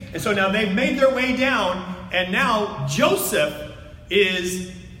And so now they've made their way down, and now Joseph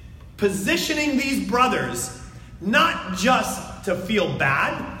is positioning these brothers not just to feel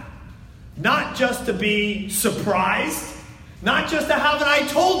bad, not just to be surprised, not just to have an "I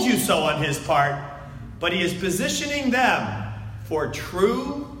told you so" on his part, but he is positioning them for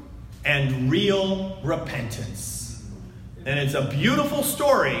true and real repentance. And it's a beautiful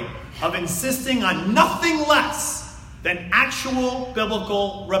story of insisting on nothing less than actual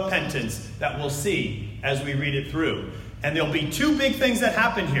biblical repentance that we'll see as we read it through. And there'll be two big things that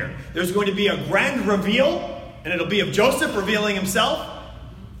happen here. There's going to be a grand reveal, and it'll be of Joseph revealing himself.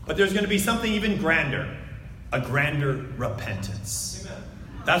 But there's going to be something even grander, a grander repentance. Amen.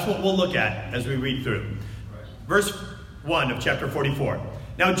 That's what we'll look at as we read through. Verse 1 of chapter 44.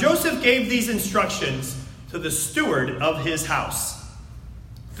 Now Joseph gave these instructions to the steward of his house.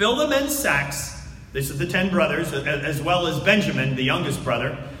 Fill the men's sacks. This is the 10 brothers, as well as Benjamin, the youngest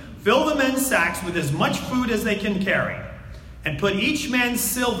brother. Fill the men's sacks with as much food as they can carry, and put each man's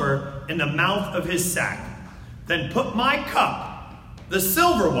silver in the mouth of his sack. Then put my cup, the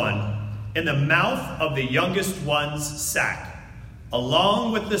silver one, in the mouth of the youngest one's sack,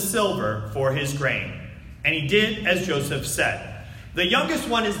 along with the silver for his grain. And he did as Joseph said. The youngest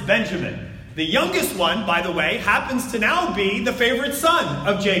one is Benjamin. The youngest one, by the way, happens to now be the favorite son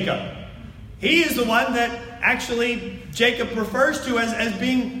of Jacob. He is the one that actually Jacob refers to as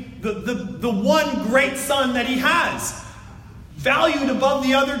being the one great son that he has, valued above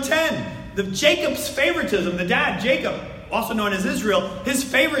the other 10. Jacob's favoritism, the dad, Jacob, also known as Israel, his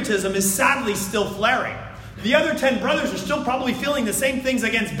favoritism is sadly still flaring. The other 10 brothers are still probably feeling the same things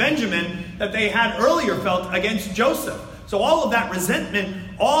against Benjamin that they had earlier felt against Joseph. So all of that resentment,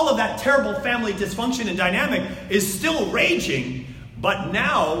 all of that terrible family dysfunction and dynamic is still raging, but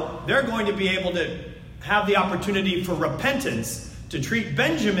now they're going to be able to have the opportunity for repentance to treat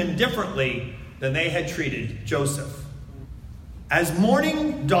Benjamin differently than they had treated Joseph. As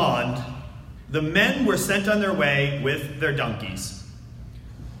morning dawned, the men were sent on their way with their donkeys.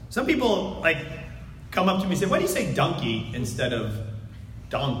 Some people come up to me and say, "Why do you say donkey instead of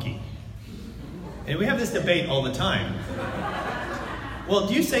donkey?" And we have this debate all the time. Well,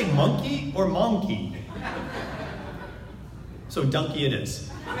 do you say monkey or monkey? So donkey it is.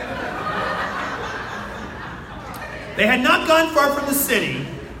 They had not gone far from the city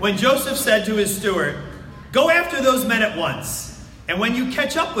when Joseph said to his steward, "Go after those men at once. And when you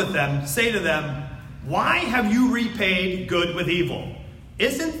catch up with them, say to them, 'Why have you repaid good with evil?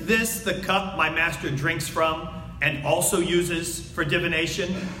 Isn't this the cup my master drinks from and also uses for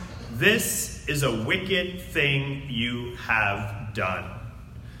divination? This is a wicked thing you have done.'"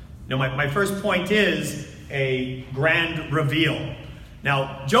 Now, my first point is a grand reveal.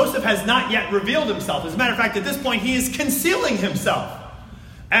 Now, Joseph has not yet revealed himself. As a matter of fact, at this point, he is concealing himself.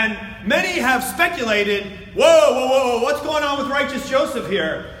 And many have speculated, whoa, what's going on with righteous Joseph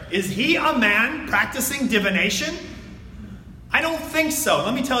here? Is he a man practicing divination? I don't think so.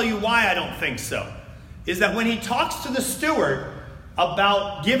 Let me tell you why I don't think so. Is that when he talks to the steward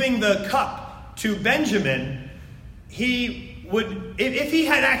about giving the cup to Benjamin, he would, if he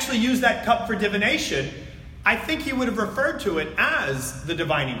had actually used that cup for divination, I think he would have referred to it as the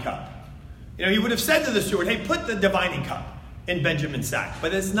divining cup. He would have said to the steward, "Hey, put the divining cup in Benjamin's sack."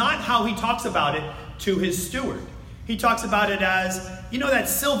 But it's not how he talks about it to his steward. He talks about it as, that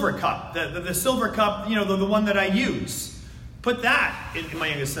silver cup, the silver cup, the one that I use. Put that in my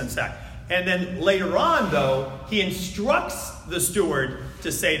youngest son's sack. And then later on, though, he instructs the steward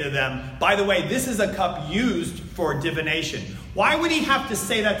to say to them, "By the way, this is a cup used for divination." Why would he have to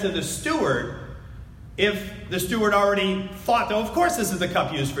say that to the steward if the steward already thought, though, of course this is the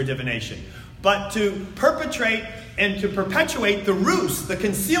cup used for divination? But to perpetrate and to perpetuate the ruse, the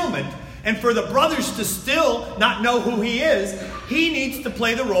concealment, and for the brothers to still not know who he is, he needs to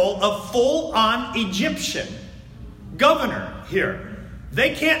play the role of full-on Egyptian governor here.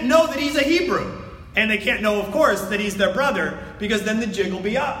 They can't know that he's a Hebrew. And they can't know, of course, that he's their brother, because then the jig will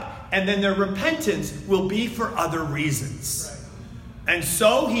be up. And then their repentance will be for other reasons. And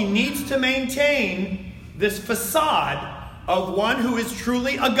so he needs to maintain this facade of one who is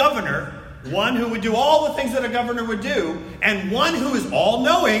truly a governor, one who would do all the things that a governor would do, and one who is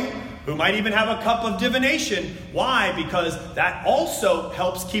all-knowing, who might even have a cup of divination. Why? Because that also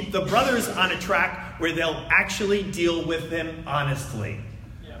helps keep the brothers on a track where they'll actually deal with him honestly.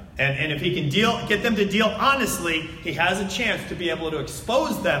 Yeah. And if he can get them to deal honestly, he has a chance to be able to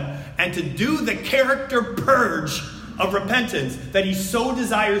expose them and to do the character purge of repentance that he so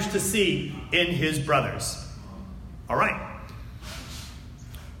desires to see in his brothers. All right.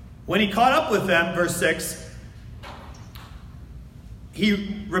 When he caught up with them, verse 6,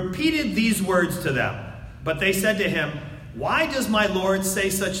 he repeated these words to them. But they said to him, "Why does my Lord say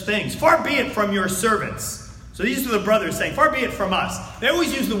such things? Far be it from your servants." So these are the brothers saying, "Far be it from us." They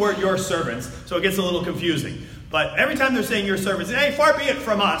always use the word "your servants," so it gets a little confusing. But every time they're saying "your servants," "Hey, far be it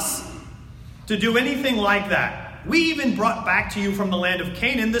from us to do anything like that. We even brought back to you from the land of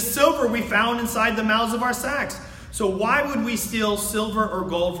Canaan the silver we found inside the mouths of our sacks. So why would we steal silver or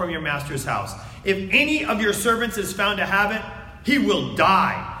gold from your master's house? If any of your servants is found to have it, he will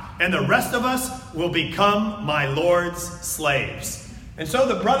die, and the rest of us will become my Lord's slaves." And so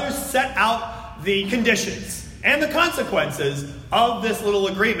the brothers set out the conditions and the consequences of this little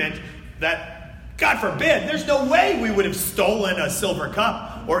agreement that, God forbid, there's no way we would have stolen a silver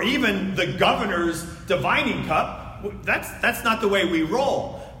cup or even the governor's divining cup. That's not the way we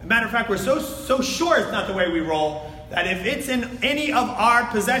roll. As a matter of fact, we're so sure it's not the way we roll that if it's in any of our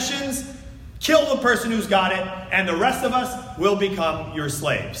possessions, kill the person who's got it, and the rest of us will become your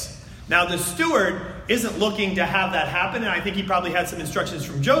slaves. Now, the steward isn't looking to have that happen, and I think he probably had some instructions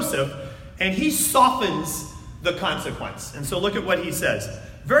from Joseph, and he softens the consequence. And so look at what he says.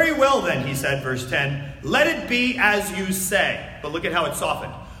 "Very well then," he said, verse 10, "let it be as you say." But look at how it's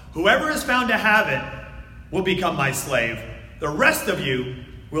softened. "Whoever is found to have it will become my slave. The rest of you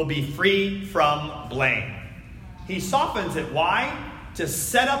will be free from blame." He softens it. Why? To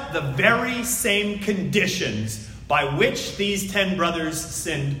set up the very same conditions by which these 10 brothers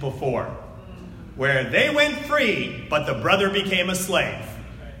sinned before, where they went free, but the brother became a slave.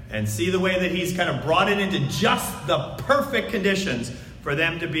 And see the way that he's kind of brought it into just the perfect conditions for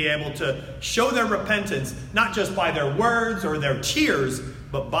them to be able to show their repentance, not just by their words or their tears,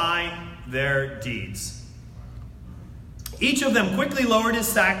 but by their deeds. Each of them quickly lowered his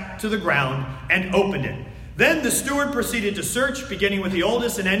sack to the ground and opened it. Then the steward proceeded to search, beginning with the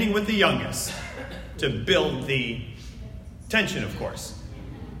oldest and ending with the youngest, to build the tension, of course.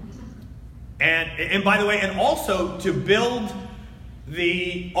 And by the way, and also to build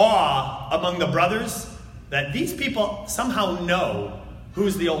the awe among the brothers that these people somehow know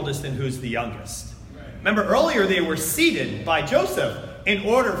who's the oldest and who's the youngest. Remember, earlier they were seated by Joseph in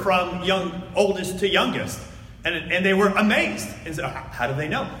order from oldest to youngest. And they were amazed. And so, how do they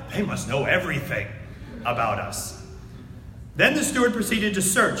know? They must know everything about us. Then the steward proceeded to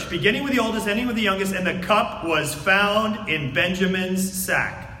search, beginning with the oldest, ending with the youngest, and the cup was found in Benjamin's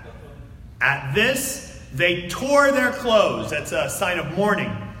sack. At this, they tore their clothes. That's a sign of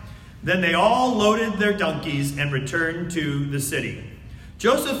mourning. Then they all loaded their donkeys and returned to the city.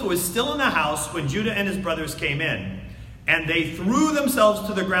 Joseph was still in the house when Judah and his brothers came in, and they threw themselves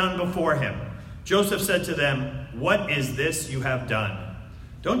to the ground before him. Joseph said to them, "What is this you have done?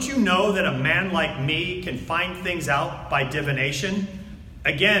 Don't you know that a man like me can find things out by divination?"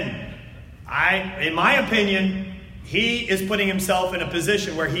 Again, in my opinion, he is putting himself in a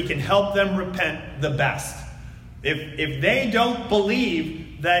position where he can help them repent the best. If they don't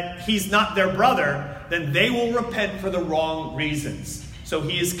believe that he's not their brother, then they will repent for the wrong reasons. So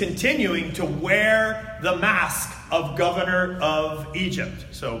he is continuing to wear the mask of governor of Egypt.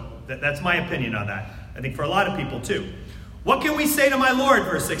 So that's my opinion on that. I think for a lot of people too. "What can we say to my Lord?"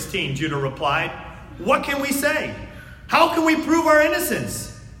 verse 16, Judah replied. "What can we say? How can we prove our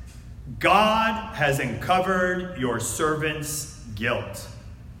innocence? God has uncovered your servant's guilt."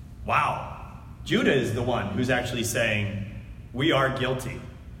 Wow. Judah is the one who's actually saying, we are guilty.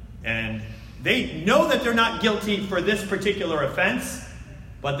 And they know that they're not guilty for this particular offense,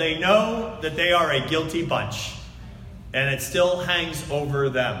 but they know that they are a guilty bunch. And it still hangs over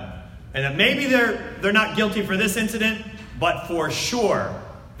them. And that maybe they're not guilty for this incident, but for sure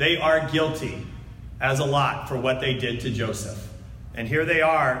they are guilty as a lot for what they did to Joseph. And here they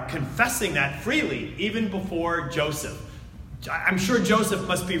are confessing that freely, even before Joseph. I'm sure Joseph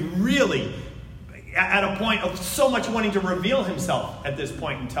must be really at a point of so much wanting to reveal himself at this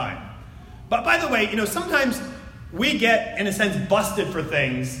point in time. But by the way, sometimes we get, in a sense, busted for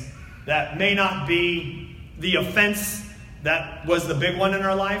things that may not be the offense that was the big one in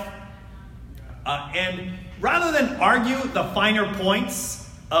our life. And rather than argue the finer points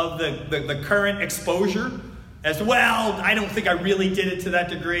of the current exposure, as to, well, I don't think I really did it to that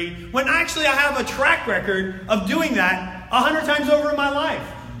degree, when actually I have a track record of doing that 100 times over in my life.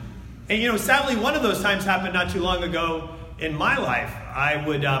 And sadly, one of those times happened not too long ago in my life. I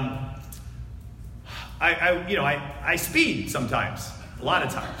would, I speed sometimes, a lot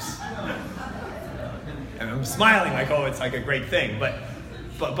of times. And I'm smiling like, oh, it's like a great thing, but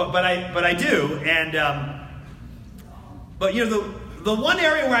I do. And but The one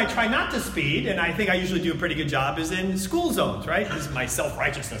area where I try not to speed, and I think I usually do a pretty good job, is in school zones, right? This is my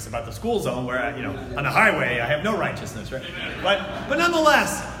self-righteousness about the school zone where, on the highway, I have no righteousness, right? But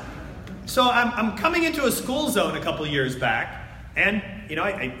nonetheless, so I'm coming into a school zone a couple years back, and,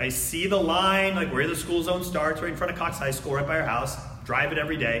 I see the line, like where the school zone starts, right in front of Cox High School, right by our house, drive it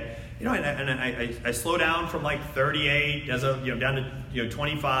every day, and I slow down from like 38 down to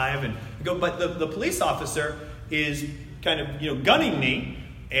 25, and go. But the police officer is kind of gunning me,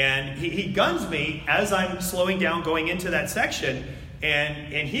 and he guns me as I'm slowing down going into that section,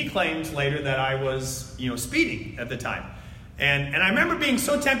 and he claims later that I was speeding at the time, and I remember being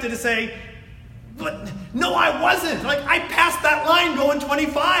so tempted to say, but no, I wasn't. Like, I passed that line going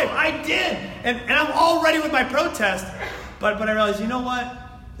 25. I did, and I'm all ready with my protest, but I realized, you know what?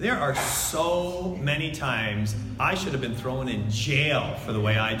 There are so many times I should have been thrown in jail for the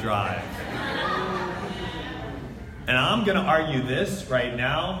way I drive. And I'm going to argue this right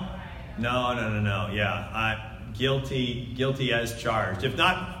now. No. Yeah, guilty as charged. If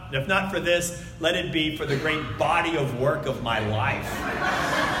not for this, let it be for the great body of work of my life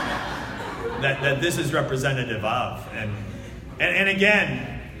that this is representative of. And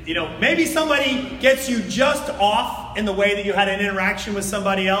again, maybe somebody gets you just off in the way that you had an interaction with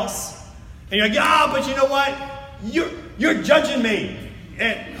somebody else. And you're like, but you know what? You're judging me.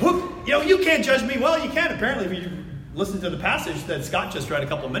 And you can't judge me. Well, you can, apparently, if you listen to the passage that Scott just read a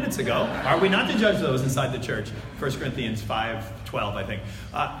couple of minutes ago. Are we not to judge those inside the church? 1 Corinthians 5:12, I think.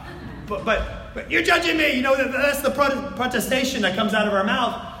 But you're judging me. That's the protestation that comes out of our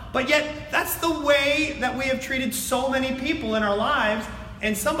mouth. But yet, that's the way that we have treated so many people in our lives.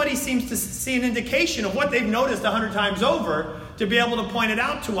 And somebody seems to see an indication of what they've noticed 100 times over to be able to point it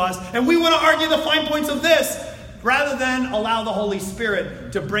out to us. And we want to argue the fine points of this rather than allow the Holy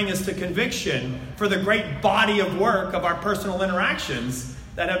Spirit to bring us to conviction for the great body of work of our personal interactions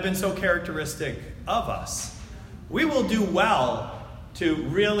that have been so characteristic of us. We will do well to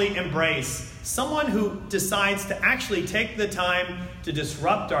really embrace someone who decides to actually take the time to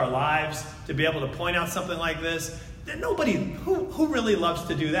disrupt our lives, to be able to point out something like this. Nobody who really loves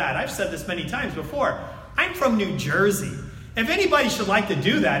to do that. I've said this many times before. I'm from New Jersey. If anybody should like to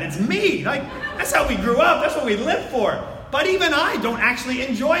do that, it's me. Like, that's how we grew up. That's what we lived for. But even I don't actually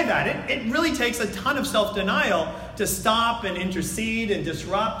enjoy that. It really takes a ton of self-denial to stop and intercede and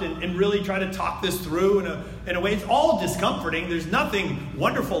disrupt and really try to talk this through in a way. It's all discomforting. There's nothing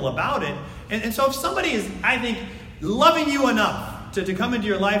wonderful about it. And so if somebody is, I think, loving you enough to come into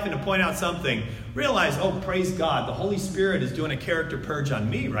your life and to point out something, realize, praise God, the Holy Spirit is doing a character purge on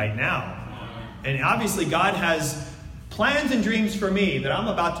me right now. And obviously God has plans and dreams for me that I'm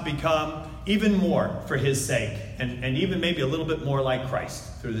about to become even more for his sake, and even maybe a little bit more like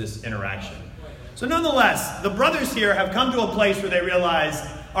Christ through this interaction. So nonetheless, the brothers here have come to a place where they realize,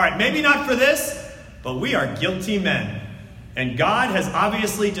 all right, maybe not for this, but we are guilty men. And God has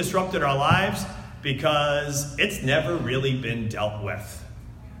obviously disrupted our lives because it's never really been dealt with.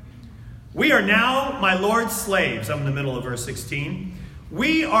 We are now my Lord's slaves. I'm in the middle of verse 16.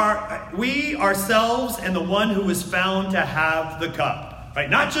 We ourselves and the one who was found to have the cup. Right?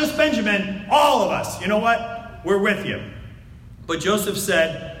 Not just Benjamin, all of us. You know what? We're with you. But Joseph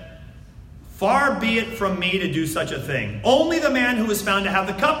said, far be it from me to do such a thing. Only the man who was found to have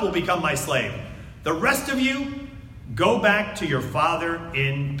the cup will become my slave. The rest of you, go back to your father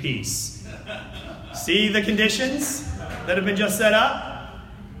in peace. See the conditions that have been just set up?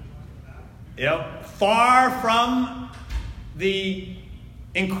 Far from the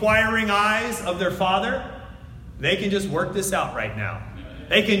inquiring eyes of their father, they can just work this out right now.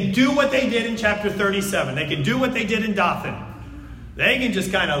 They can do what they did in chapter 37. They can do what they did in Dothan. They can just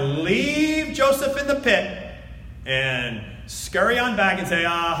kind of leave Joseph in the pit and scurry on back and say,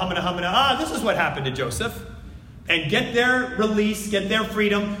 humana, this is what happened to Joseph. And get their release, get their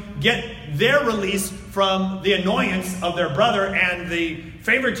freedom, get their release from the annoyance of their brother and the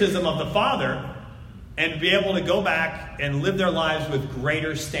favoritism of the father, and be able to go back and live their lives with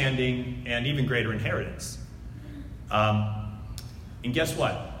greater standing and even greater inheritance. And guess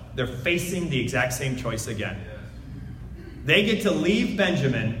what? They're facing the exact same choice again. They get to leave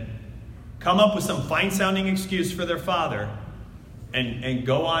Benjamin, come up with some fine-sounding excuse for their father, and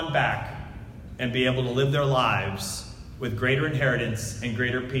go on back and be able to live their lives with greater inheritance and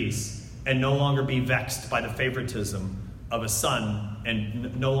greater peace, and no longer be vexed by the favoritism of a son,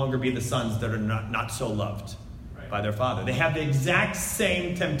 and no longer be the sons that are not so loved by their father. They have the exact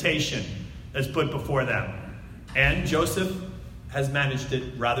same temptation that's put before them. And Joseph has managed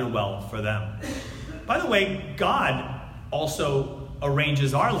it rather well for them. By the way, God also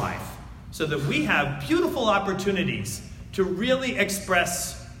arranges our life so that we have beautiful opportunities to really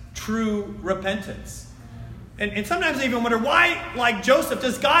express true repentance. And sometimes I even wonder, why, like Joseph,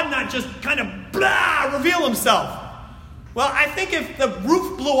 does God not just kind of reveal himself? Well, I think if the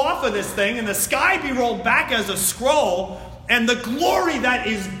roof blew off of this thing and the sky be rolled back as a scroll and the glory that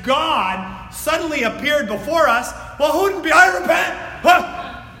is God suddenly appeared before us, well, who wouldn't be? I repent.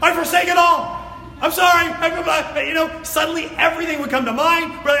 I forsake it all. I'm sorry. Suddenly everything would come to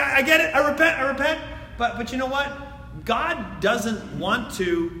mind. I get it. I repent. But you know what? God doesn't want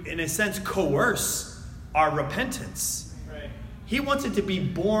to, in a sense, coerce our repentance. Right. He wants it to be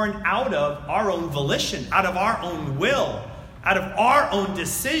born out of our own volition, out of our own will, out of our own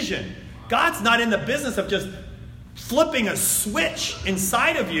decision. God's not in the business of just flipping a switch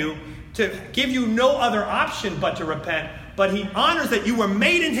inside of you to give you no other option but to repent. But he honors that you were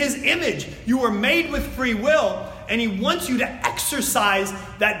made in his image. You were made with free will. And he wants you to exercise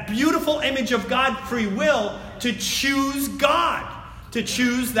that beautiful image of God, free will, to choose God, to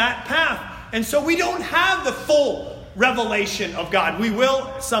choose that path. And so we don't have the full revelation of God. We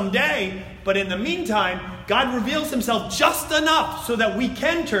will someday, but in the meantime, God reveals himself just enough so that we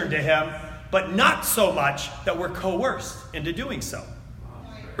can turn to him, but not so much that we're coerced into doing so.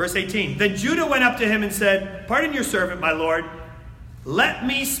 Verse 18, then Judah went up to him and said, pardon your servant, my lord. Let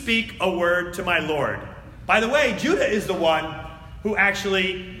me speak a word to my lord. By the way, Judah is the one who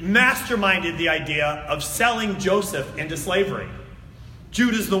actually masterminded the idea of selling Joseph into slavery.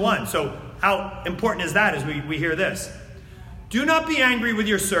 Judah's the one. So how important is that as we hear this? Do not be angry with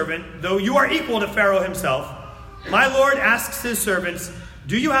your servant, though you are equal to Pharaoh himself. My lord asks his servants,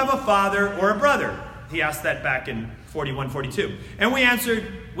 do you have a father or a brother? He asked that back in 41-42. And we answered,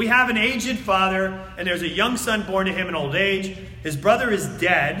 we have an aged father, and there's a young son born to him in old age. His brother is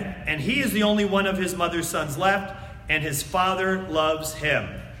dead, and he is the only one of his mother's sons left, and his father loves him.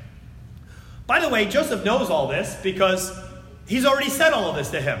 By the way, Joseph knows all this because he's already said all of this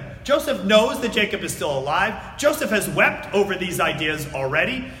to him. Joseph knows that Jacob is still alive. Joseph has wept over these ideas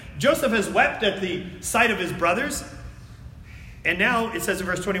already. Joseph has wept at the sight of his brothers. And now it says in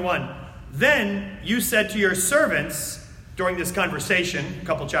verse 21, then you said to your servants during this conversation a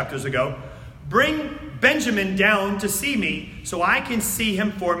couple chapters ago, bring Benjamin down to see me so I can see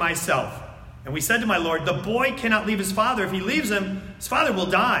him for myself. And we said to my lord, the boy cannot leave his father. If he leaves him, his father will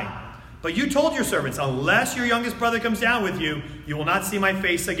die. But you told your servants, unless your youngest brother comes down with you, you will not see my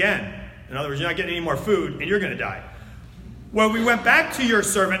face again. In other words, you're not getting any more food and you're going to die. When we went back to your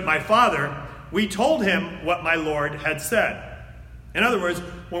servant, my father, we told him what my lord had said. In other words,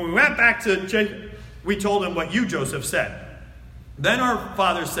 when we went back to Jacob, we told him what you, Joseph, said. Then our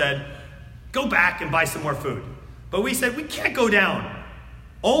father said, go back and buy some more food. But we said, we can't go down.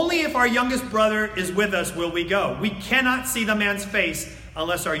 Only if our youngest brother is with us will we go. We cannot see the man's face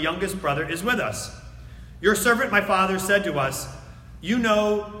unless our youngest brother is with us. Your servant, my father, said to us, you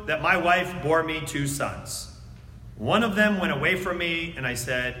know that my wife bore me 2 sons. One of them went away from me, and I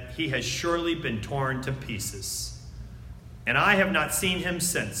said, he has surely been torn to pieces. And I have not seen him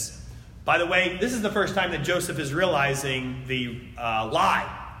since. By the way, this is the first time that Joseph is realizing the lie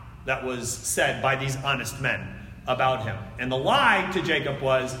that was said by these honest men about him. And the lie to Jacob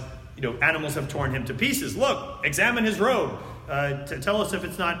was, animals have torn him to pieces. Look, examine his robe. Tell us if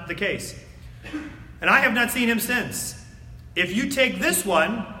it's not the case. And I have not seen him since. If you take this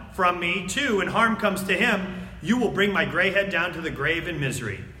one from me too, and harm comes to him, you will bring my gray head down to the grave in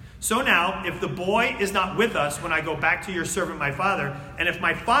misery. So now, if the boy is not with us when I go back to your servant my father, and if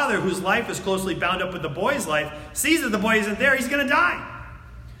my father, whose life is closely bound up with the boy's life, sees that the boy isn't there, he's going to die.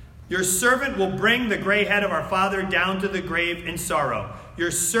 Your servant will bring the gray head of our father down to the grave in sorrow. Your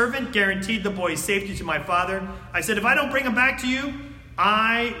servant guaranteed the boy's safety to my father. I said, if I don't bring him back to you,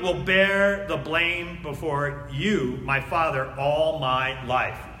 I will bear the blame before you, my father, all my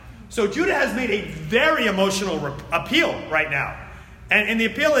life. So Judah has made a very emotional appeal right now. And the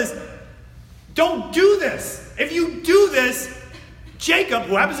appeal is, don't do this. If you do this, Jacob,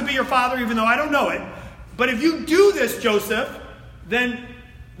 who happens to be your father, even though I don't know it, but if you do this, Joseph, then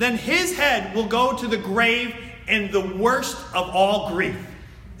his head will go to the grave in the worst of all grief.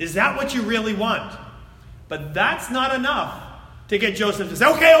 Is that what you really want? But that's not enough to get Joseph to say,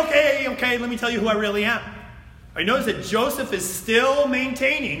 okay, let me tell you who I really am. I notice that Joseph is still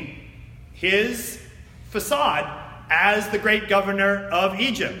maintaining his facade as the great governor of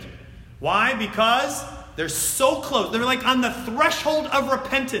Egypt. Why? Because they're so close. They're like on the threshold of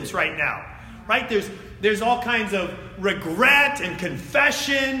repentance right now. Right? There's all kinds of regret and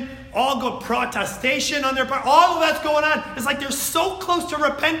confession, all good protestation on their part. All of that's going on. It's like they're so close to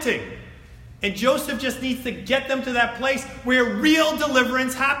repenting. And Joseph just needs to get them to that place where real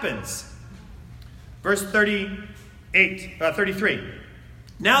deliverance happens. Verse 30, 33.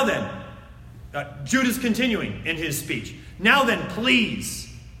 Now then, Judah's continuing in his speech. Now then,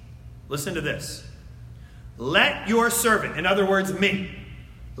 please, listen to this. Let your servant, in other words, me,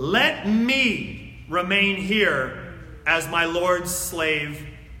 let me remain here as my Lord's slave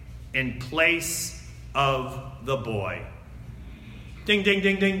in place of the boy. Ding, ding,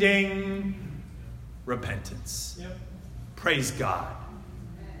 ding, ding, ding. Repentance. Yep. Praise God.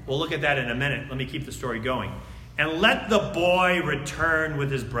 We'll look at that in a minute. Let me keep the story going. And let the boy return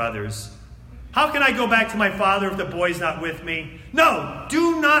with his brothers. How can I go back to my father if the boy's not with me? No,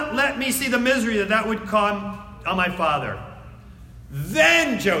 do not let me see the misery that would come on my father.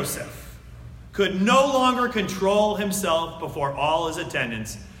 Then Joseph could no longer control himself before all his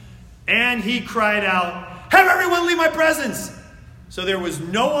attendants, and he cried out, "Have everyone leave my presence!" So there was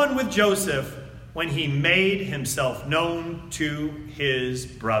no one with Joseph when he made himself known to his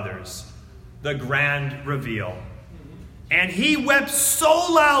brothers. The grand reveal. And he wept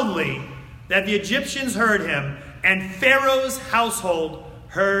so loudly that the Egyptians heard him, and Pharaoh's household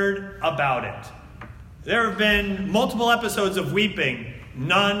heard about it. There have been multiple episodes of weeping,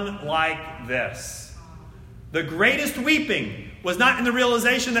 none like this. The greatest weeping was not in the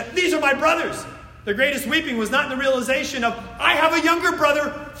realization that these are my brothers. The greatest weeping was not in the realization of, I have a younger brother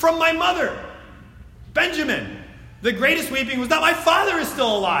from my mother, Benjamin. The greatest weeping was not, my father is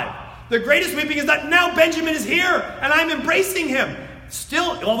still alive. The greatest weeping is that now Benjamin is here and I'm embracing him.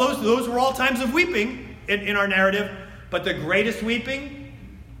 Still, all those were all times of weeping in our narrative. But the greatest weeping,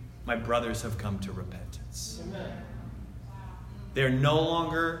 my brothers have come to repentance. Amen. They're no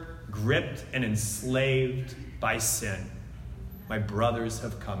longer gripped and enslaved by sin. My brothers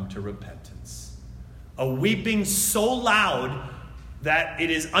have come to repentance. A weeping so loud that it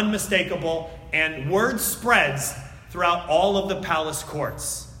is unmistakable, and word spreads throughout all of the palace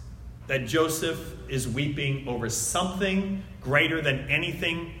courts that Joseph is weeping over something greater than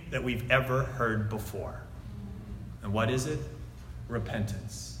anything that we've ever heard before. And what is it?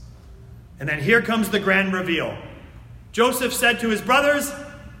 Repentance. And then here comes the grand reveal. Joseph said to his brothers,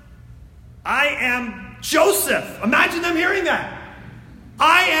 I am Joseph. Imagine them hearing that.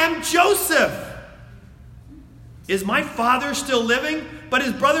 I am Joseph. Is my father still living? But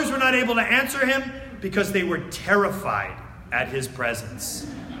his brothers were not able to answer him because they were terrified at his presence.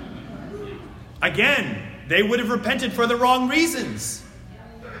 Again, they would have repented for the wrong reasons.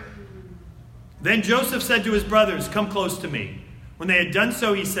 Then Joseph said to his brothers, come close to me. When they had done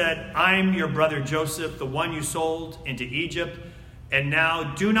so, he said, I'm your brother Joseph, the one you sold into Egypt. And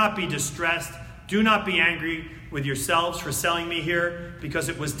now do not be distressed. Do not be angry with yourselves for selling me here, because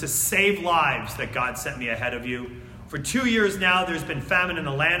it was to save lives that God sent me ahead of you. For 2 years now, there's been famine in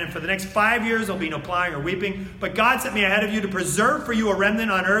the land, and for the next 5 years, there'll be no plowing or weeping. But God sent me ahead of you to preserve for you a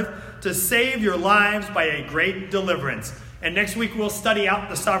remnant on earth, to save your lives by a great deliverance. And next week, we'll study out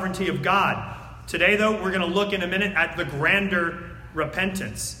the sovereignty of God. Today, though, we're going to look in a minute at the grander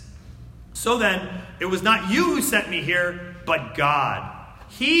repentance. So then, it was not you who sent me here, but God.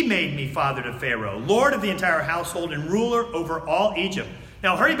 He made me father to Pharaoh, Lord of the entire household, and ruler over all Egypt.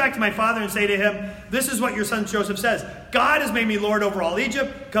 Now hurry back to my father and say to him, this is what your son Joseph says. God has made me Lord over all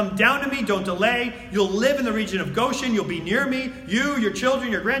Egypt. Come down to me, don't delay. You'll live in the region of Goshen. You'll be near me. You, your children,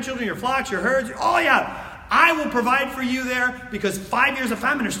 your grandchildren, your flocks, your herds. Oh yeah, I will provide for you there, because 5 years of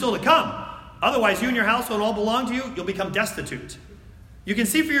famine are still to come. Otherwise, you and your household all belong to you. You'll become destitute. You can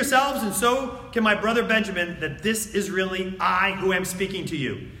see for yourselves, and so can my brother Benjamin, that this is really I who am speaking to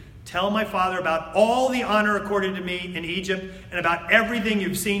you. Tell my father about all the honor accorded to me in Egypt and about everything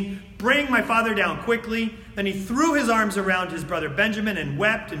you've seen. Bring my father down quickly. Then he threw his arms around his brother Benjamin and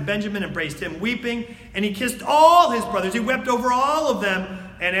wept, and Benjamin embraced him weeping, and he kissed all his brothers. He wept over all of them,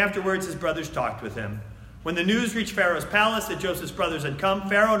 and afterwards his brothers talked with him. When the news reached Pharaoh's palace that Joseph's brothers had come,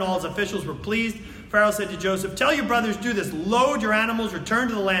 Pharaoh and all his officials were pleased. Pharaoh said to Joseph, tell your brothers, do this. Load your animals, return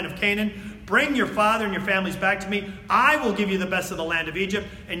to the land of Canaan. Bring your father and your families back to me. I will give you the best of the land of Egypt,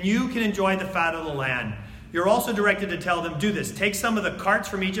 and you can enjoy the fat of the land. You're also directed to tell them, do this. Take some of the carts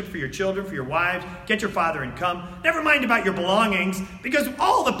from Egypt for your children, for your wives. Get your father and come. Never mind about your belongings, because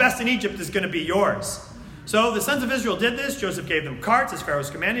all the best in Egypt is going to be yours. So the sons of Israel did this. Joseph gave them carts as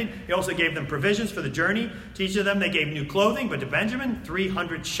Pharaoh's commanded. He also gave them provisions for the journey. To each of them they gave new clothing, but to Benjamin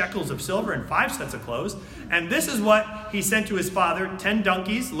 300 shekels of silver and 5 sets of clothes. And this is what he sent to his father: 10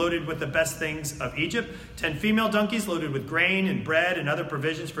 donkeys loaded with the best things of Egypt, 10 female donkeys loaded with grain and bread and other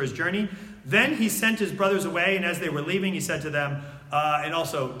provisions for his journey. Then he sent his brothers away, and as they were leaving, he said to them, and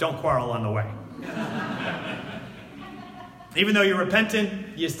also, don't quarrel on the way. Even though you're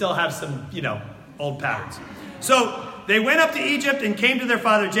repentant, you still have some, old patterns. So they went up to Egypt and came to their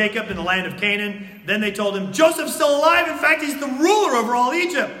father Jacob in the land of Canaan. Then they told him, Joseph's still alive. In fact, he's the ruler over all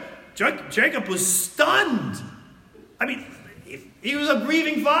Egypt. Jacob was stunned. I mean, he was a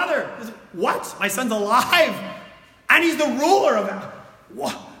grieving father. What? My son's alive? And he's the ruler of it.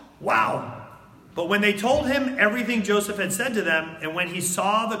 Wow. But when they told him everything Joseph had said to them, and when he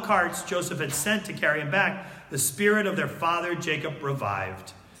saw the carts Joseph had sent to carry him back, the spirit of their father Jacob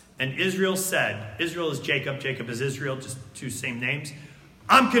revived. And Israel said, Israel is Jacob, Jacob is Israel, just two same names.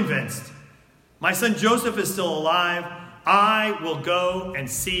 I'm convinced. My son Joseph is still alive. I will go and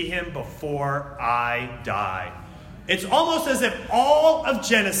see him before I die. It's almost as if all of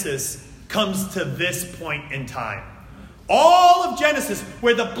Genesis comes to this point in time. All of Genesis,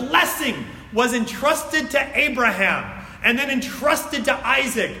 where the blessing was entrusted to Abraham, and then entrusted to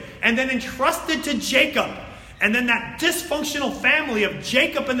Isaac, and then entrusted to Jacob. And then that dysfunctional family of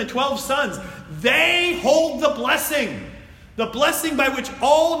Jacob and the 12 sons, they hold the blessing by which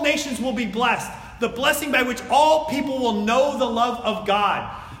all nations will be blessed, the blessing by which all people will know the love of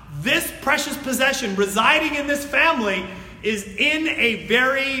God. This precious possession residing in this family is in a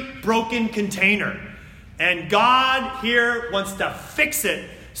very broken container. And God here wants to fix it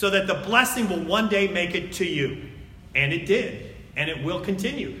so that the blessing will one day make it to you. And it did. And it will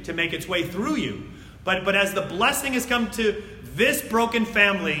continue to make its way through you. But as the blessing has come to this broken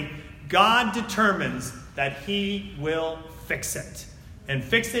family, God determines that he will fix it. And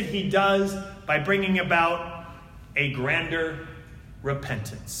fix it he does by bringing about a grander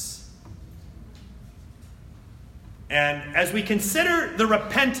repentance. And as we consider the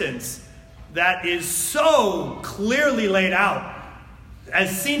repentance that is so clearly laid out,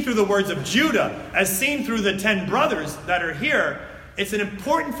 as seen through the words of Judah, as seen through the 10 brothers that are here, it's an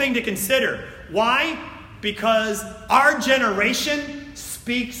important thing to consider. Why? Because our generation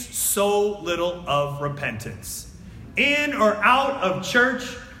speaks so little of repentance. In or out of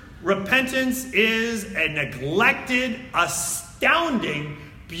church, repentance is a neglected, astounding,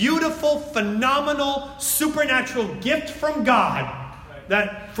 beautiful, phenomenal, supernatural gift from God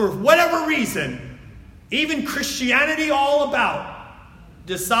that for whatever reason, even Christianity all about,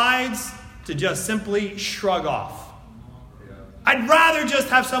 decides to just simply shrug off. I'd rather just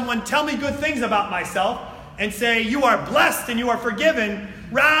have someone tell me good things about myself and say, you are blessed and you are forgiven,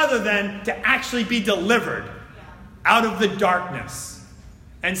 rather than to actually be delivered out of the darkness.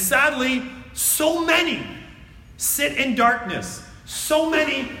 And sadly, so many sit in darkness. So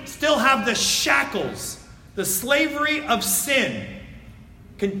many still have the shackles, the slavery of sin,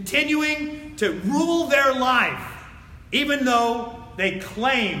 continuing to rule their life, even though they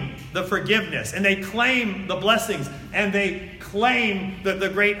claim the forgiveness, and they claim the blessings, and they claim the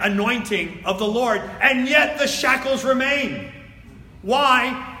great anointing of the Lord, and yet the shackles remain.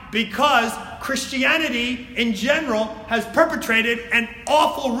 Why? Because Christianity in general has perpetrated an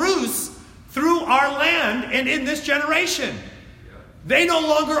awful ruse through our land and in this generation. They no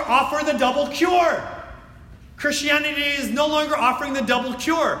longer offer the double cure. Christianity is no longer offering the double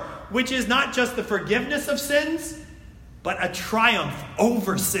cure, which is not just the forgiveness of sins, but a triumph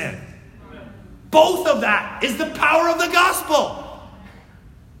over sin. Both of that is the power of the gospel.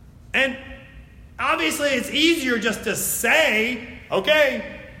 And obviously it's easier just to say,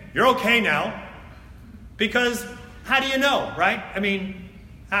 okay, you're okay now. Because how do you know, right? I mean,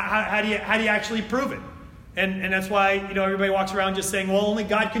 how do you actually prove it? And that's why, everybody walks around just saying, well, only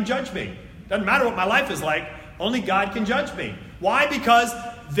God can judge me. Doesn't matter what my life is like. Only God can judge me. Why? Because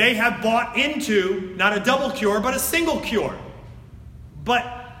they have bought into not a double cure, but a single cure. But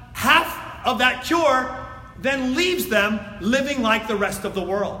half of that cure then leaves them living like the rest of the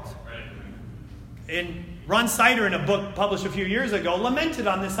world. And Ron Sider, in a book published a few years ago, lamented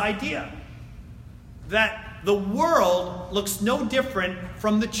on this idea that the world looks no different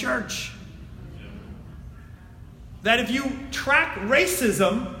from the church. That if you track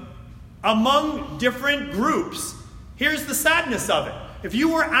racism among different groups, here's the sadness of it. If you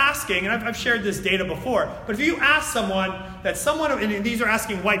were asking, and I've shared this data before, but if you ask someone, and these are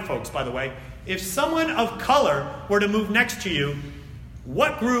asking white folks, by the way, if someone of color were to move next to you,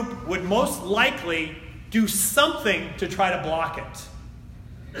 what group would most likely do something to try to block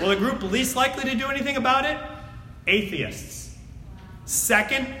it? Well, the group least likely to do anything about it? Atheists.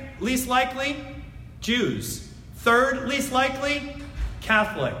 Second least likely? Jews. Third least likely?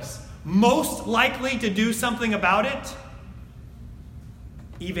 Catholics. Most likely to do something about it?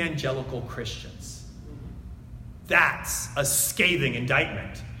 Evangelical Christians. That's a scathing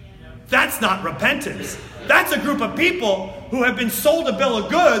indictment. That's not repentance. That's a group of people who have been sold a bill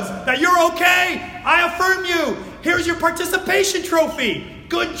of goods that you're okay. I affirm you. Here's your participation trophy.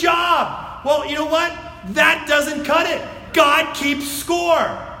 Good job. Well, you know what? That doesn't cut it. God keeps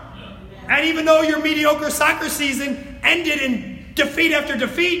score. And even though your mediocre soccer season ended in defeat after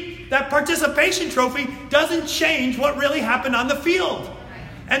defeat, that participation trophy doesn't change what really happened on the field.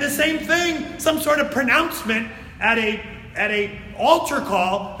 And the same thing, some sort of pronouncement at a altar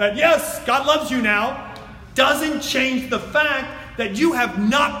call that, yes, God loves you now, doesn't change the fact that you have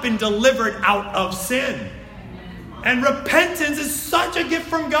not been delivered out of sin. And repentance is such a gift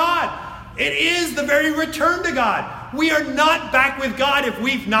from God. It is the very return to God. We are not back with God if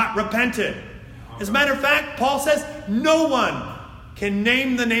we've not repented. As a matter of fact, Paul says, no one can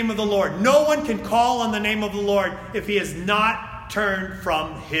name the name of the Lord. No one can call on the name of the Lord if he has not turned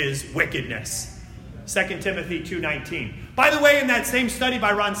from his wickedness. 2 Timothy 2:19. By the way, in that same study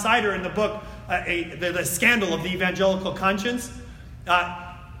by Ron Sider in the book, The Scandal of the Evangelical Conscience,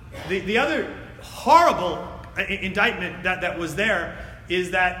 the other horrible indictment that was there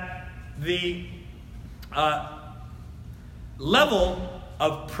is that the level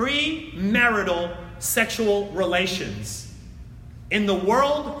of premarital sexual relations in the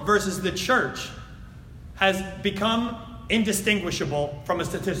world versus the church has become indistinguishable from a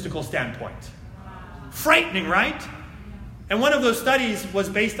statistical standpoint. Frightening, right? And one of those studies was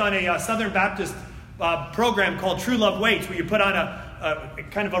based on a Southern Baptist program called True Love Waits, where you put on a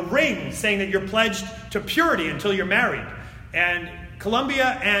kind of a ring saying that you're pledged to purity until you're married. And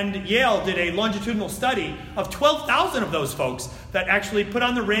Columbia and Yale did a longitudinal study of 12,000 of those folks that actually put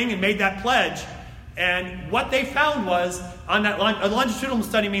on the ring and made that pledge. And what they found was, on that a longitudinal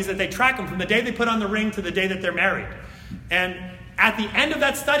study means that they track them from the day they put on the ring to the day that they're married. And at the end of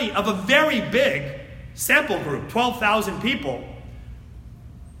that study, of a very big sample group, 12,000 people,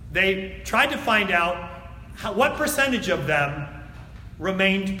 they tried to find out what percentage of them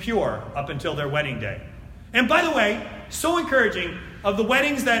remained pure up until their wedding day. And by the way, so encouraging, of the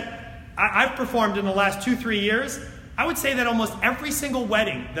weddings that I've performed in the last 2-3 years, I would say that almost every single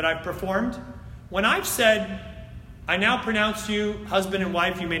wedding that I've performed, when I've said, I now pronounce you husband and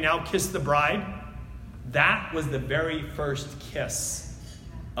wife, you may now kiss the bride, that was the very first kiss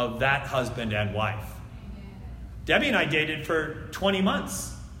of that husband and wife. Debbie and I dated for 20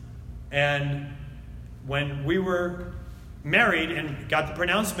 months. And when we were married and got the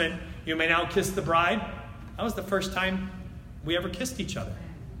pronouncement, you may now kiss the bride, that was the first time we ever kissed each other.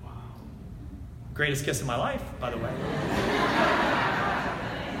 Greatest kiss of my life, by the way.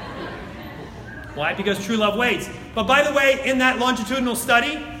 Why? Because true love waits. But by the way, in that longitudinal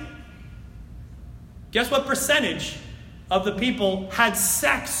study, guess what percentage of the people had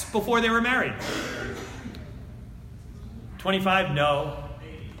sex before they were married? 25? No.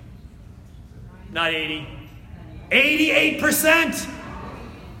 Not 80. 88%!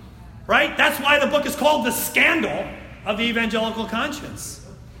 Right? That's why the book is called The Scandal of the Evangelical Conscience.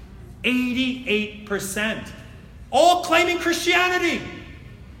 88%. All claiming Christianity.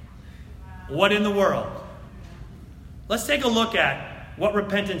 What in the world? Let's take a look at what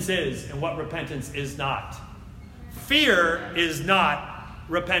repentance is and what repentance is not. Fear is not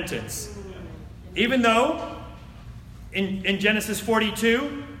repentance. Even though in Genesis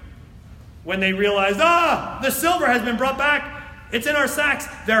 42, when they realized, the silver has been brought back, it's in our sacks,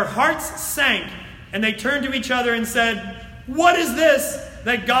 their hearts sank, and they turned to each other and said, what is this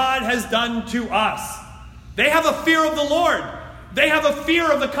that God has done to us? They have a fear of the Lord. They have a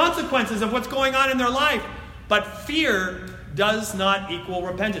fear of the consequences of what's going on in their life. But fear does not equal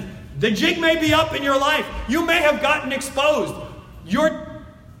repentance. The jig may be up in your life. You may have gotten exposed. Your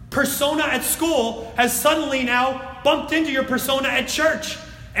persona at school has suddenly now bumped into your persona at church.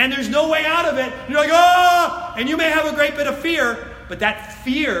 And there's no way out of it. You're like, and you may have a great bit of fear. But that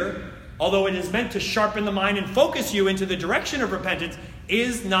fear, although it is meant to sharpen the mind and focus you into the direction of repentance,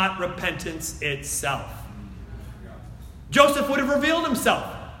 is not repentance itself. Joseph would have revealed himself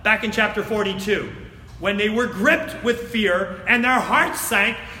back in chapter 42 when they were gripped with fear and their hearts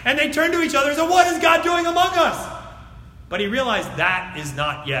sank and they turned to each other and said, what is God doing among us? But he realized that is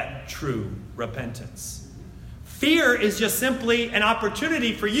not yet true repentance. Fear is just simply an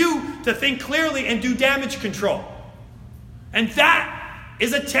opportunity for you to think clearly and do damage control. And that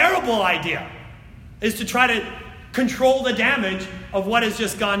is a terrible idea, is to try to control the damage of what has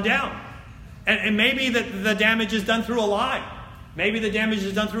just gone down. And maybe the damage is done through a lie. Maybe the damage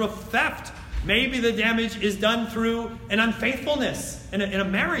is done through a theft. Maybe the damage is done through an unfaithfulness in a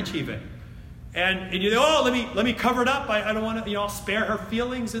marriage even. And you go, let me cover it up. I don't want to, I'll spare her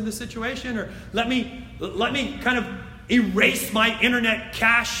feelings in the situation, or let me kind of erase my internet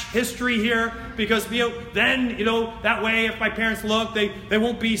cache history here because then that way if my parents look, they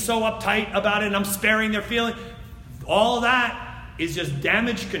won't be so uptight about it, and I'm sparing their feelings. All of that is just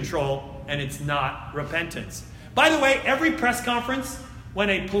damage control and it's not repentance. By the way, every press conference, when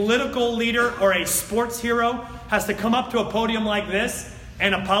a political leader or a sports hero has to come up to a podium like this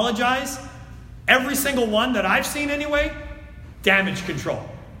and apologize, every single one that I've seen anyway, damage control.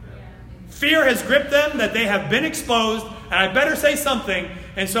 Fear has gripped them that they have been exposed, and I better say something.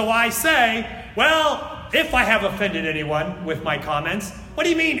 And so I say, well, if I have offended anyone with my comments, what do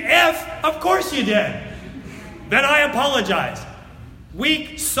you mean if? Of course you did. Then I apologize.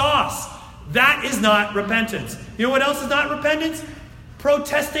 Weak sauce. That is not repentance. You know what else is not repentance?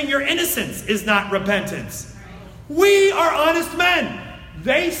 Protesting your innocence is not repentance. We are honest men.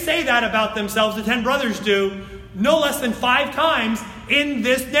 They say that about themselves, the 10 brothers do, no less than 5 times in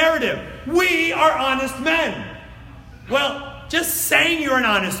this narrative. We are honest men. Well, just saying you're an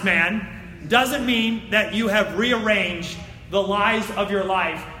honest man doesn't mean that you have rearranged the lies of your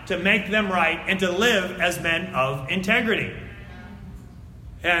life to make them right and to live as men of integrity.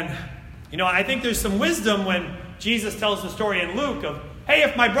 And, I think there's some wisdom when Jesus tells the story in Luke of, hey,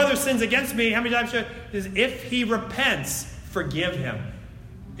 if my brother sins against me, how many times should I? If he repents, forgive him,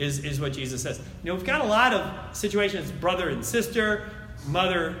 is what Jesus says. We've got a lot of situations, brother and sister,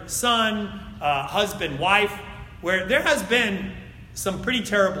 mother, son, husband, wife, where there has been some pretty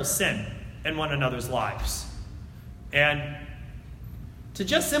terrible sin in one another's lives. And to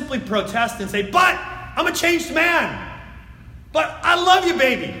just simply protest and say, but I'm a changed man. But I love you,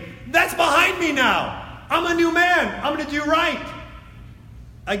 baby. That's behind me now. I'm a new man. I'm going to do right.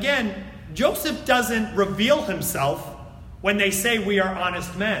 Again, Joseph doesn't reveal himself when they say we are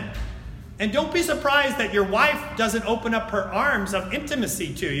honest men. And don't be surprised that your wife doesn't open up her arms of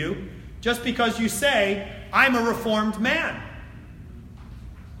intimacy to you just because you say, I'm a reformed man.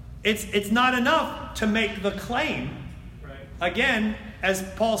 It's not enough to make the claim. Again, as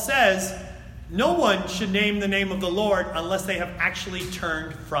Paul says, no one should name the name of the Lord unless they have actually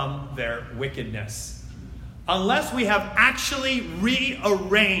turned from their wickedness. Unless we have actually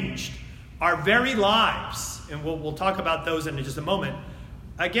rearranged our very lives, and we'll talk about those in just a moment.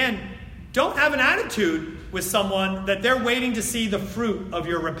 Again, don't have an attitude with someone that they're waiting to see the fruit of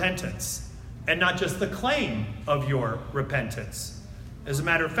your repentance and not just the claim of your repentance. As a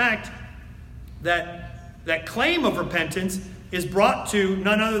matter of fact, that claim of repentance is brought to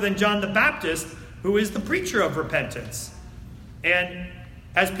none other than John the Baptist, who is the preacher of repentance. And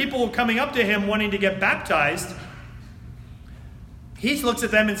as people were coming up to him wanting to get baptized, he looks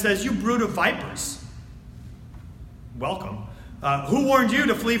at them and says, you brood of vipers. Welcome. Who warned you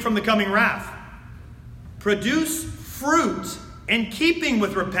to flee from the coming wrath? Produce fruit in keeping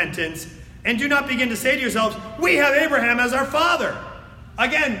with repentance, and do not begin to say to yourselves, we have Abraham as our father.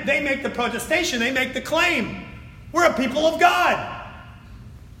 Again, they make the protestation, they make the claim. We're a people of God.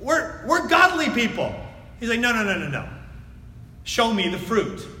 We're godly people. He's like, no. Show me the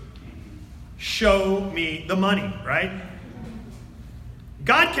fruit. Show me the money, right?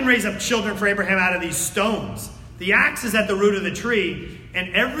 God can raise up children for Abraham out of these stones. The axe is at the root of the tree,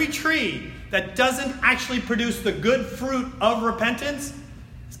 and every tree that doesn't actually produce the good fruit of repentance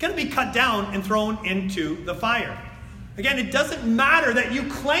is going to be cut down and thrown into the fire. Again, it doesn't matter that you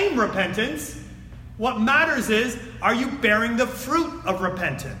claim repentance. What matters is, are you bearing the fruit of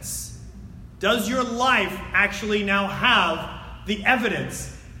repentance? Does your life actually now have the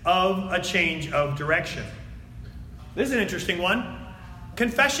evidence of a change of direction? This is an interesting one.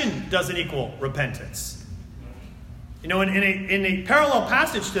 Confession doesn't equal repentance. In a parallel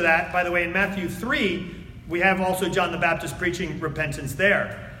passage to that, by the way, in Matthew 3, we have also John the Baptist preaching repentance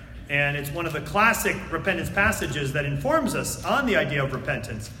there. And it's one of the classic repentance passages that informs us on the idea of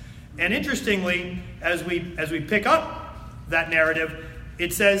repentance. And interestingly, as we pick up that narrative,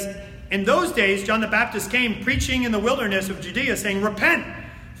 it says, in those days, John the Baptist came preaching in the wilderness of Judea, saying, repent,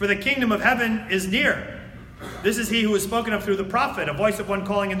 for the kingdom of heaven is near. This is he who was spoken of through the prophet, a voice of one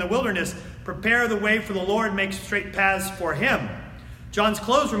calling in the wilderness, prepare the way for the Lord, make straight paths for him. John's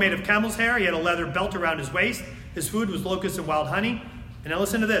clothes were made of camel's hair. He had a leather belt around his waist. His food was locusts and wild honey. And now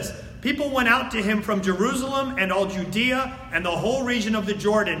listen to this. People went out to him from Jerusalem and all Judea and the whole region of the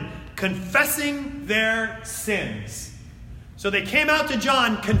Jordan, confessing their sins. So they came out to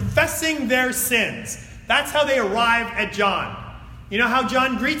John confessing their sins. That's how they arrive at John. You know how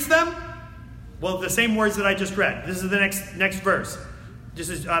John greets them? Well, the same words that I just read. This is the next verse. This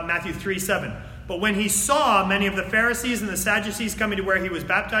is Matthew 3:7. But when he saw many of the Pharisees and the Sadducees coming to where he was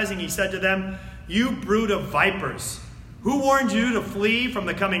baptizing, he said to them, you brood of vipers, who warned you to flee from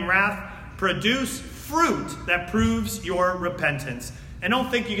the coming wrath? Produce fruit that proves your repentance. And don't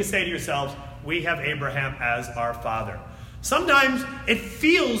think you can say to yourselves, we have Abraham as our father. Sometimes it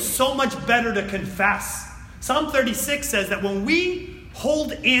feels so much better to confess. Psalm 36 says that when we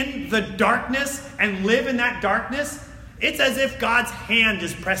hold in the darkness and live in that darkness, it's as if God's hand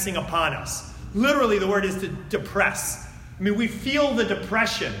is pressing upon us. Literally, the word is to depress. I mean, we feel the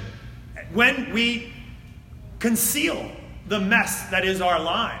depression when we conceal the mess that is our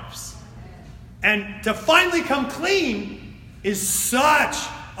lives. And to finally come clean is such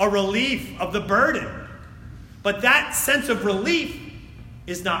a relief of the burden. But that sense of relief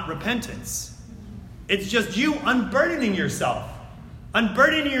is not repentance. It's just you unburdening yourself.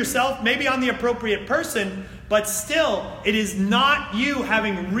 Unburdening yourself, maybe on the appropriate person, but still, it is not you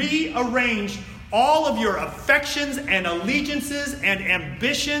having rearranged all of your affections and allegiances and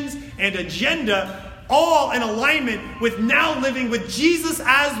ambitions and agenda all in alignment with now living with Jesus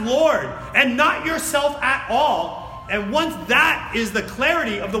as Lord and not yourself at all. And once that is the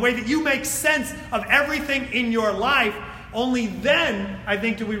clarity of the way that you make sense of everything in your life, only then, I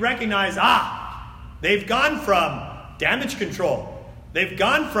think, do we recognize, they've gone from damage control. They've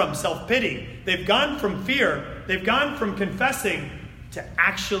gone from self-pity. They've gone from fear. They've gone from confessing to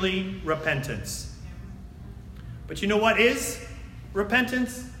actually repentance. But you know what is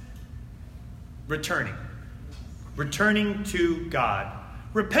repentance? Returning. Returning to God.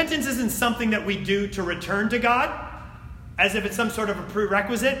 Repentance isn't something that we do to return to God, as if it's some sort of a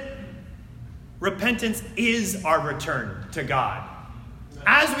prerequisite. Repentance is our return to God.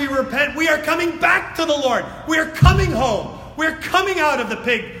 As we repent, we are coming back to the Lord. We are coming home. We're coming out of the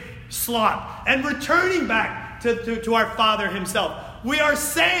pig slop and returning back to our Father himself. We are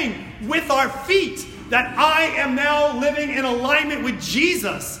saying with our feet that I am now living in alignment with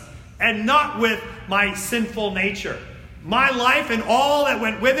Jesus and not with my sinful nature. My life and all that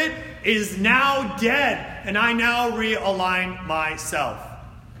went with it is now dead, and I now realign myself.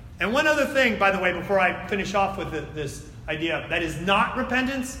 And one other thing, by the way, before I finish off with this idea that is not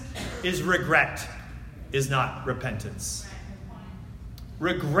repentance, is regret is not repentance.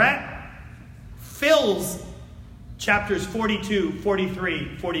 Regret fills chapters 42,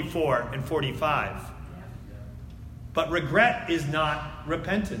 43, 44, and 45. But regret is not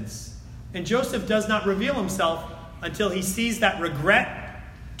repentance. And Joseph does not reveal himself until he sees that regret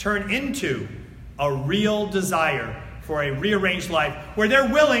turn into a real desire for a rearranged life where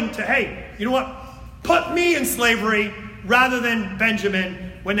they're willing to, hey, you know what? Put me in slavery rather than Benjamin.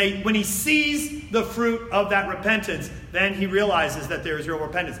 When he sees the fruit of that repentance, then he realizes that there is real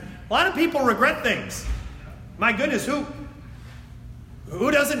repentance. A lot of people regret things. My goodness, who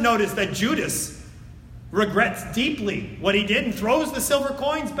doesn't notice that Judas regrets deeply what he did and throws the silver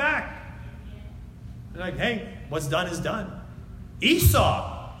coins back? They're like, hey, what's done is done.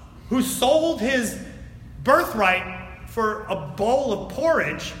 Esau, who sold his birthright for a bowl of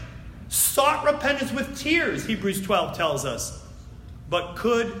porridge, sought repentance with tears, Hebrews 12 tells us, but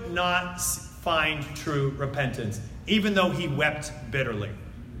could not find true repentance, even though he wept bitterly.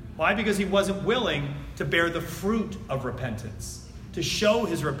 Why? Because he wasn't willing to bear the fruit of repentance, to show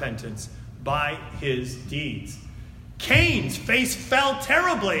his repentance by his deeds. Cain's face fell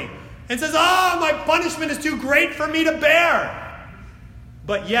terribly and says, my punishment is too great for me to bear.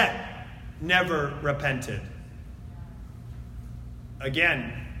 But yet, never repented.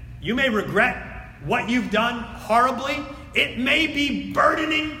 Again, you may regret what you've done horribly. It may be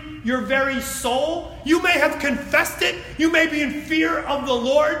burdening your very soul. You may have confessed it. You may be in fear of the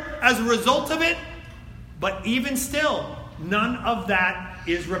Lord as a result of it. But even still, none of that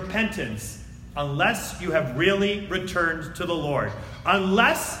is repentance unless you have really returned to the Lord.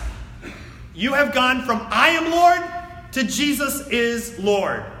 Unless you have gone from I am Lord to Jesus is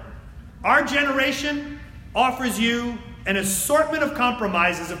Lord. Our generation offers you an assortment of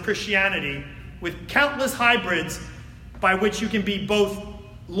compromises of Christianity with countless hybrids by which you can be both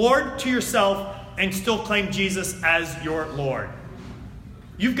Lord to yourself and still claim Jesus as your Lord.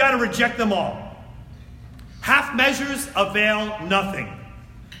 You've got to reject them all. Half measures avail nothing.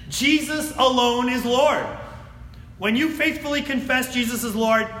 Jesus alone is Lord. When you faithfully confess Jesus is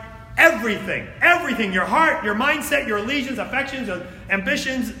Lord, everything, your heart, your mindset, your allegiance, affections,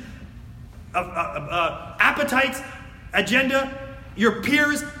 ambitions, appetites, agenda, your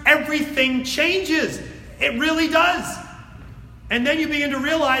peers, everything changes. It really does. And then you begin to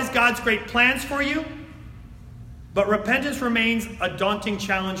realize God's great plans for you. But repentance remains a daunting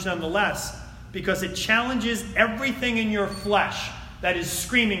challenge nonetheless, because it challenges everything in your flesh that is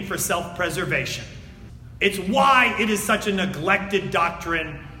screaming for self-preservation. It's why it is such a neglected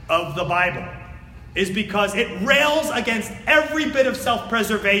doctrine of the Bible, is because it rails against every bit of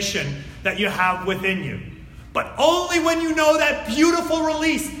self-preservation that you have within you. But only when you know that beautiful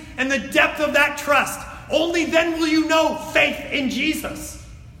release and the depth of that trust, only then will you know faith in Jesus.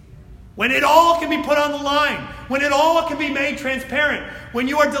 When it all can be put on the line, when it all can be made transparent, when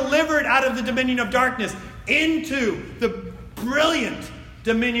you are delivered out of the dominion of darkness into the brilliant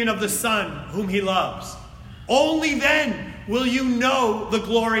dominion of the Son whom he loves. Only then will you know the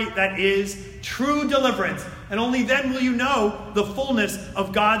glory that is true deliverance. And only then will you know the fullness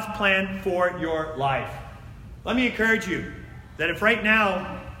of God's plan for your life. Let me encourage you that if right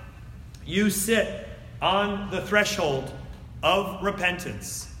now you sit on the threshold of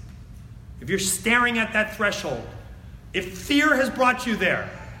repentance, if you're staring at that threshold, if fear has brought you there,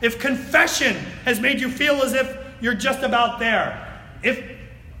 if confession has made you feel as if you're just about there, if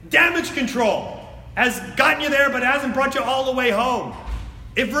damage control has gotten you there but hasn't brought you all the way home,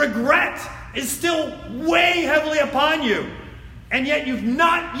 if regret is still way heavily upon you, and yet you've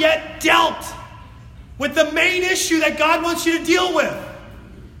not yet dealt with the main issue that God wants you to deal with,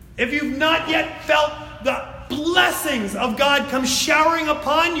 if you've not yet felt the blessings of God come showering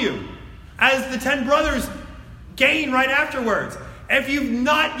upon you, as the 10 brothers gain right afterwards, if you've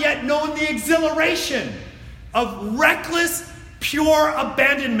not yet known the exhilaration of reckless, pure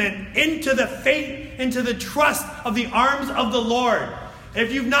abandonment into the faith, into the trust of the arms of the Lord,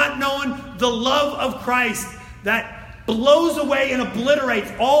 if you've not known the love of Christ that blows away and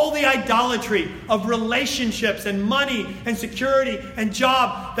obliterates all the idolatry of relationships and money and security and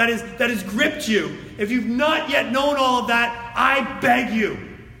job that has gripped you, if you've not yet known all of that, I beg you,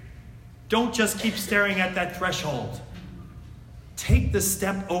 don't just keep staring at that threshold. Take the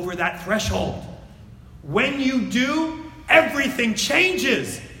step over that threshold. When you do, everything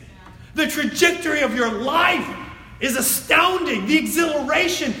changes. The trajectory of your life is astounding. The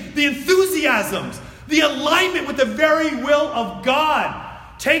exhilaration, the enthusiasms, the alignment with the very will of God.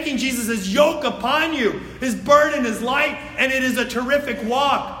 Taking Jesus' yoke upon you, his burden is light, and it is a terrific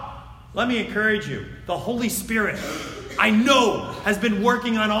walk. Let me encourage you. The Holy Spirit, I know, has been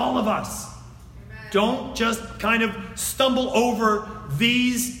working on all of us. Don't just kind of stumble over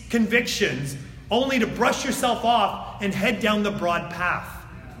these convictions only to brush yourself off and head down the broad path.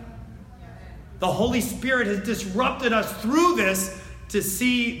 The Holy Spirit has disrupted us through this to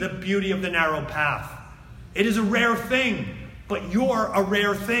see the beauty of the narrow path. It is a rare thing, but you're a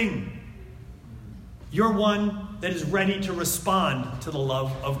rare thing. You're one that is ready to respond to the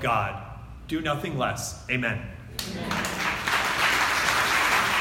love of God. Do nothing less. Amen.